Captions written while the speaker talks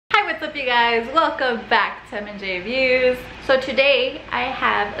What's up, you guys? Welcome back to M&J Views. So today I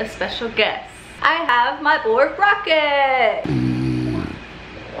have a special guest. I have my boy Rocket.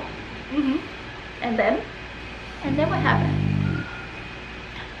 And then what happened?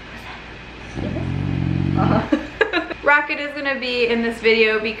 Rocket is gonna be in this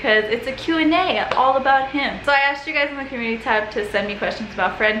video because it's a Q&A all about him. So I asked you guys in the community tab to send me questions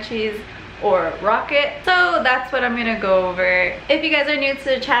about Frenchies or Rocket, so that's what I'm gonna go over. If you guys are new to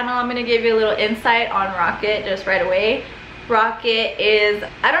the channel, I'm gonna give you a little insight on Rocket just right away. Rocket is,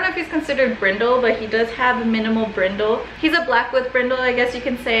 I don't know if he's considered brindle, but he does have a minimal brindle. He's a black with brindle, I guess you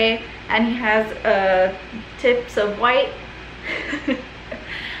can say, and he has tips of white.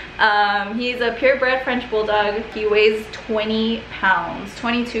 He's a purebred French bulldog. He weighs 20 pounds,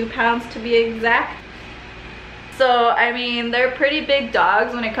 22 pounds to be exact. So I mean, they're pretty big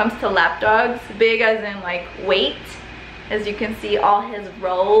dogs when it comes to lap dogs. Big as in like weight. As you can see, all his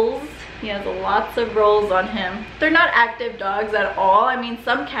rolls, he has lots of rolls on him. They're not active dogs at all. I mean,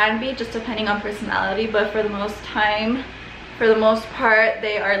 some can be, just depending on personality, but for the most part,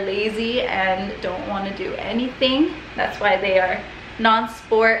 they are lazy and don't want to do anything. That's why they are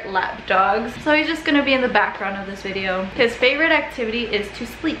non-sport lap dogs. So he's just gonna be in the background of this video. His favorite activity is to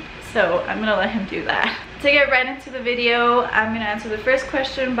sleep, so I'm gonna let him do that. To get right into the video, I'm gonna answer the first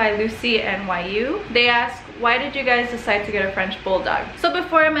question by Lucy and YU. They ask, why did you guys decide to get a French bulldog? So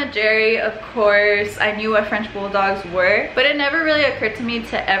before I met Jerry, of course, I knew what French bulldogs were, but it never really occurred to me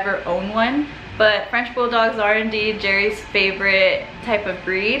to ever own one. But French bulldogs are indeed Jerry's favorite type of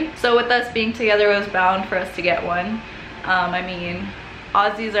breed. So with us being together, it was bound for us to get one. I mean,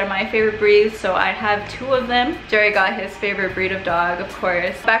 Aussies are my favorite breed, so I have 2 of them. Jerry got his favorite breed of dog, of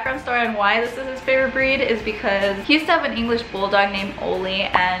course. Background story on why this is his favorite breed is because he used to have an English bulldog named Oli,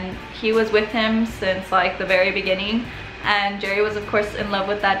 and he was with him since like the very beginning. And Jerry was of course in love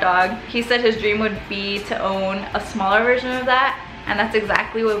with that dog. He said his dream would be to own a smaller version of that, and that's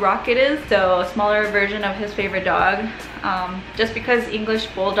exactly what Rocket is. So a smaller version of his favorite dog. Just because English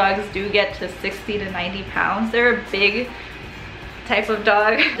bulldogs do get to 60 to 90 pounds, they're a big type of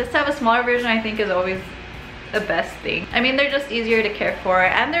dog. Just to have a smaller version, I think, is always the best thing. I mean, they're just easier to care for,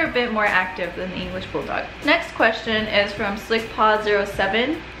 and they're a bit more active than the English bulldog. Next question is from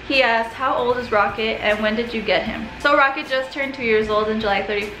SlickPaw07. He asked, how old is Rocket and when did you get him? So Rocket just turned 2 years old on July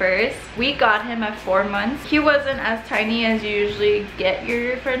 31st. We got him at 4 months. He wasn't as tiny as you usually get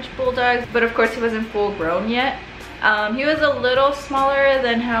your French bulldogs, but of course he wasn't full grown yet. He was a little smaller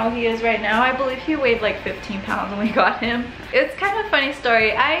than how he is right now. I believe he weighed like 15 pounds when we got him. It's kind of a funny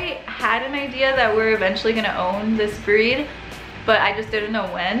story. I had an idea that we're eventually gonna own this breed, but I just didn't know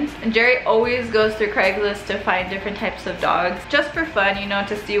when. And Jerry always goes through Craigslist to find different types of dogs, just for fun, you know,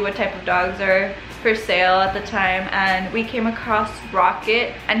 to see what type of dogs are for sale at the time. And we came across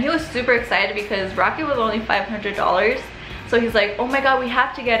Rocket, and he was super excited because Rocket was only $500. So he's like, oh my god, we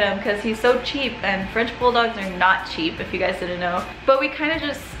have to get him because he's so cheap, and French bulldogs are not cheap, if you guys didn't know. But we kind of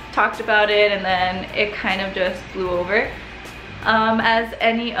just talked about it, and then it kind of just flew over, as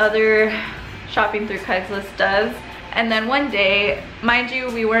any other shopping through Craigslist does. And then one day, mind you,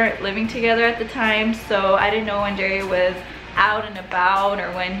 we weren't living together at the time, so I didn't know when Jerry was out and about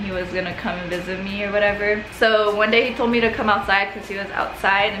or when he was gonna come and visit me or whatever. So one day he told me to come outside because he was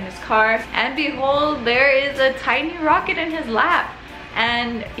outside in his car, and behold, there is a tiny Rocket in his lap.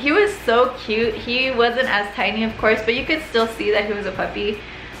 And he was so cute. He wasn't as tiny, of course, but you could still see that he was a puppy.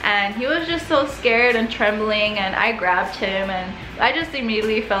 And he was just so scared and trembling, and I grabbed him and I just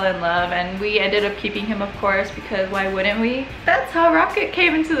immediately fell in love, and we ended up keeping him, of course, because why wouldn't we? That's how Rocket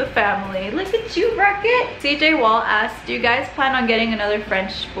came into the family. Look at you, Rocket! CJ Wall asked, do you guys plan on getting another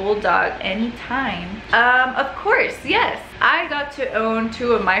French bulldog anytime? Of course, yes. I got to own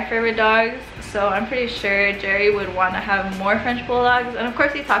 2 of my favorite dogs, so I'm pretty sure Jerry would want to have more French bulldogs. And of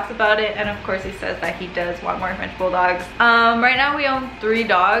course he talks about it, and of course he says that he does want more French bulldogs. Right now we own 3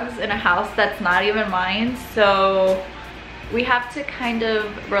 dogs in a house that's not even mine, so we have to kind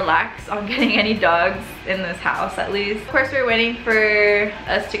of relax on getting any dogs in this house, at least. Of course, we're waiting for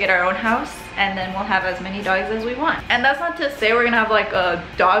us to get our own house, and then we'll have as many dogs as we want. And that's not to say we're gonna have like a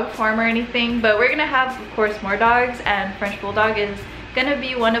dog farm or anything, but we're gonna have, of course, more dogs, and French bulldog is gonna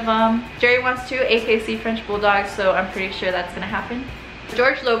be one of them. Jerry wants 2 AKC French bulldogs, so I'm pretty sure that's gonna happen.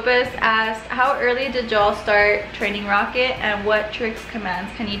 George Lopez asked, how early did y'all start training Rocket, and what tricks,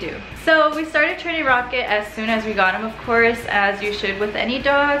 commands can he do? So we started training Rocket as soon as we got him, of course, as you should with any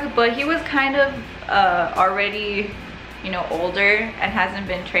dog, but he was kind of already, you know, older and hasn't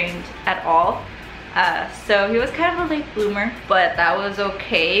been trained at all. So he was kind of a late bloomer, but that was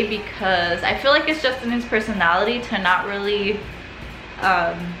okay because I feel like it's just in his personality to not really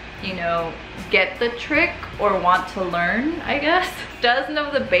you know, get the trick or want to learn, I guess. Does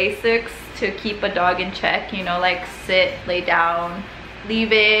know the basics to keep a dog in check, you know, like sit, lay down,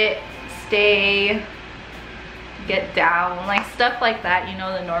 leave it, stay, get down, like stuff like that, you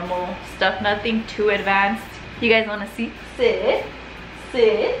know, the normal stuff, nothing too advanced. You guys want to see? Sit,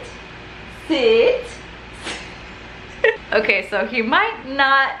 sit, sit. Okay, so he might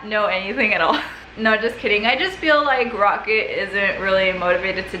not know anything at all. No, just kidding. I just feel like Rocket isn't really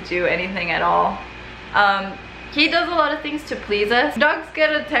motivated to do anything at all. He does a lot of things to please us. Dogs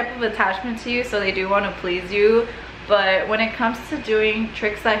get a type of attachment to you, so they do want to please you. But when it comes to doing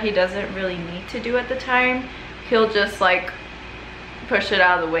tricks that he doesn't really need to do at the time, he'll just like push it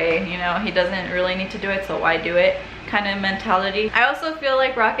out of the way, you know. He doesn't really need to do it, so why do it kind of mentality. I also feel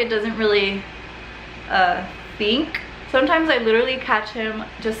like Rocket doesn't really think. Sometimes I literally catch him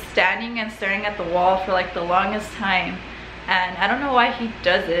just standing and staring at the wall for like the longest time, and I don't know why he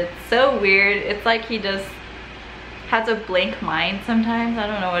does it. It's so weird. It's like he just has a blank mind sometimes. I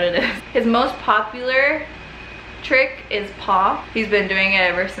don't know what it is. His most popular trick is paw. He's been doing it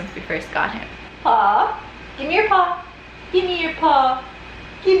ever since we first got him. Paw, give me your paw, give me your paw,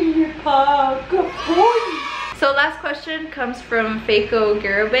 give me your paw, good boy. So last question comes from Faco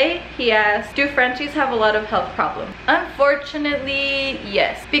Garibay. He asked, do Frenchies have a lot of health problems? Unfortunately,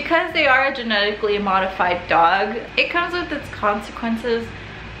 yes. Because they are a genetically modified dog, it comes with its consequences.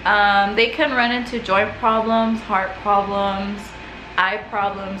 They can run into joint problems, heart problems, eye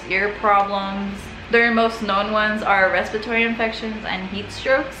problems, ear problems. Their most known ones are respiratory infections and heat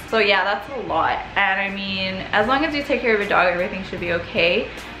strokes. So yeah, that's a lot. And I mean, as long as you take care of your dog, everything should be okay.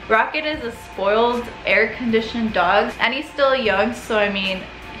 Rocket is a spoiled, air-conditioned dog, and he's still young, so I mean,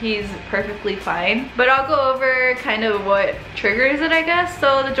 he's perfectly fine. But I'll go over kind of what triggers it, I guess.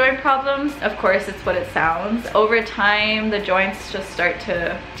 So the joint problems, of course, it's what it sounds. Over time, the joints just start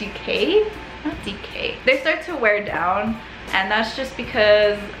to decay. Not decay. They start to wear down. And that's just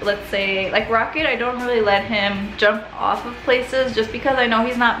because, let's say, like Rocket, I don't really let him jump off of places just because I know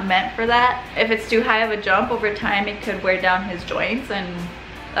he's not meant for that. If it's too high of a jump, over time it could wear down his joints, and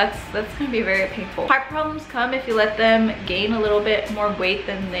that's gonna be very painful. Heart problems come if you let them gain a little bit more weight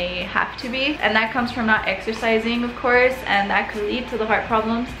than they have to be, and that comes from not exercising, of course, and that could lead to the heart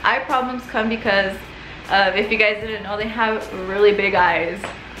problems. Eye problems come because if you guys didn't know, they have really big eyes.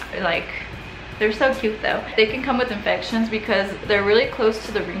 Like, they're so cute though. They can come with infections because they're really close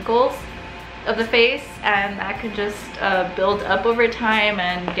to the wrinkles of the face, and that can just build up over time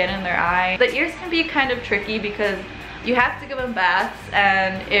and get in their eye. The ears can be kind of tricky because you have to give them baths,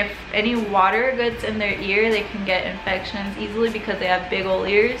 and if any water gets in their ear, they can get infections easily because they have big old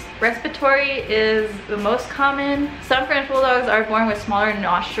ears. Respiratory is the most common. Some French Bulldogs are born with smaller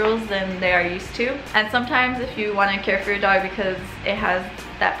nostrils than they are used to, and sometimes if you want to care for your dog because it has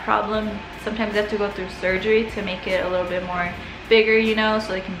that problem, sometimes you have to go through surgery to make it a little bit more bigger, you know,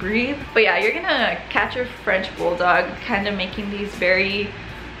 so they can breathe. But yeah, you're gonna catch a French Bulldog kind of making these very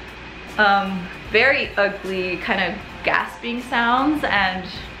ugly kind of gasping sounds, and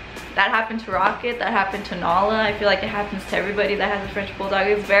that happened to Rocket, that happened to Nala. I feel like it happens to everybody that has a French Bulldog.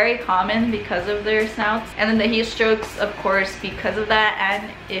 It's very common because of their snouts. And then the heat strokes, of course, because of that,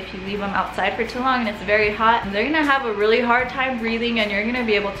 and if you leave them outside for too long and it's very hot, they're gonna have a really hard time breathing, and you're gonna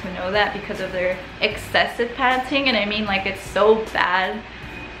be able to know that because of their excessive panting. And I mean, like, it's so bad.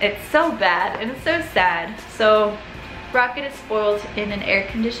 It's so bad, and it's so sad. So Rocket is spoiled in an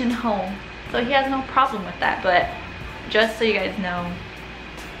air-conditioned home, so he has no problem with that. But just so you guys know,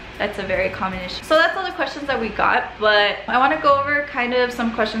 that's a very common issue. So that's all the questions that we got, but I want to go over kind of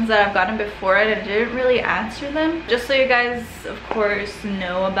some questions that I've gotten before and I didn't really answer them, just so you guys, of course,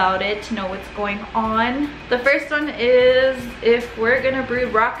 know about it, to know what's going on. The first one is if we're gonna breed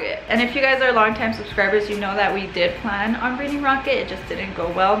Rocket. And if you guys are longtime subscribers, you know that we did plan on breeding Rocket. It just didn't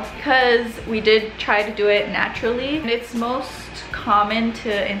go well because we did try to do it naturally. And it's most common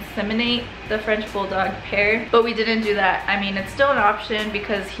to inseminate the French Bulldog pair, but we didn't do that. I mean, it's still an option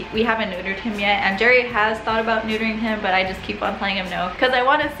because we haven't neutered him yet, and Jerry has thought about neutering him, but I just keep on telling him no because I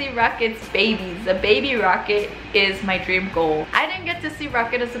want to see Rocket's babies. A baby Rocket is my dream goal. I didn't get to see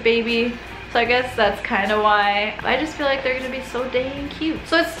Rocket as a baby, so I guess that's kind of why. I just feel like they're gonna be so dang cute.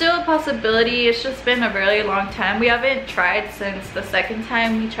 So it's still a possibility. It's just been a really long time. We haven't tried since the second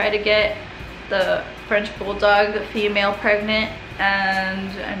time we tried to get the French Bulldog, the female, pregnant, and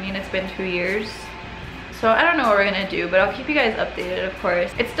I mean, it's been 2 years. So I don't know what we're gonna do, but I'll keep you guys updated, of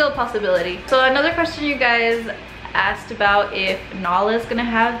course. It's still a possibility. So another question you guys asked about if Nala is gonna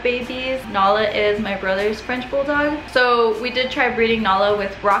have babies. Nala is my brother's French Bulldog. So we did try breeding Nala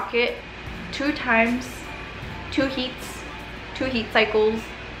with Rocket 2 times, 2 heat cycles,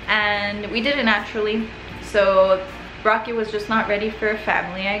 and we did it naturally. So Rocky was just not ready for a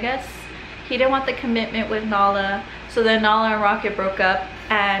family, I guess. He didn't want the commitment with Nala, so then Nala and Rocket broke up,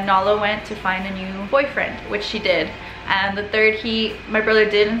 and Nala went to find a new boyfriend, which she did. And the third heat, my brother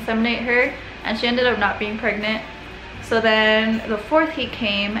did inseminate her, and she ended up not being pregnant. So then the fourth heat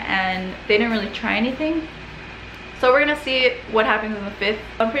came, and they didn't really try anything. So we're gonna see what happens in the fifth.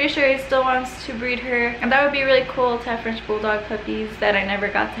 I'm pretty sure he still wants to breed her, and that would be really cool to have French Bulldog puppies that I never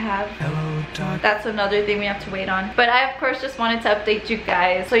got to have. Hello, dog. That's another thing we have to wait on. But I of course just wanted to update you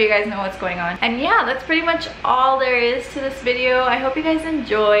guys so you guys know what's going on. And yeah, that's pretty much all there is to this video. I hope you guys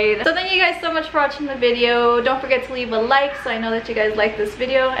enjoyed. So thank you guys so much for watching the video. Don't forget to leave a like so I know that you guys like this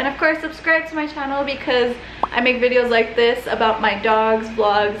video. And of course subscribe to my channel because I make videos like this about my dogs,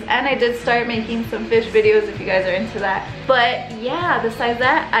 vlogs, and I did start making some fish videos if you guys are into that. But yeah, besides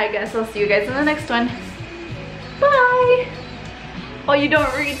that, I guess I'll see you guys in the next one. Bye! Oh, you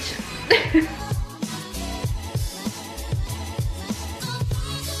don't reach.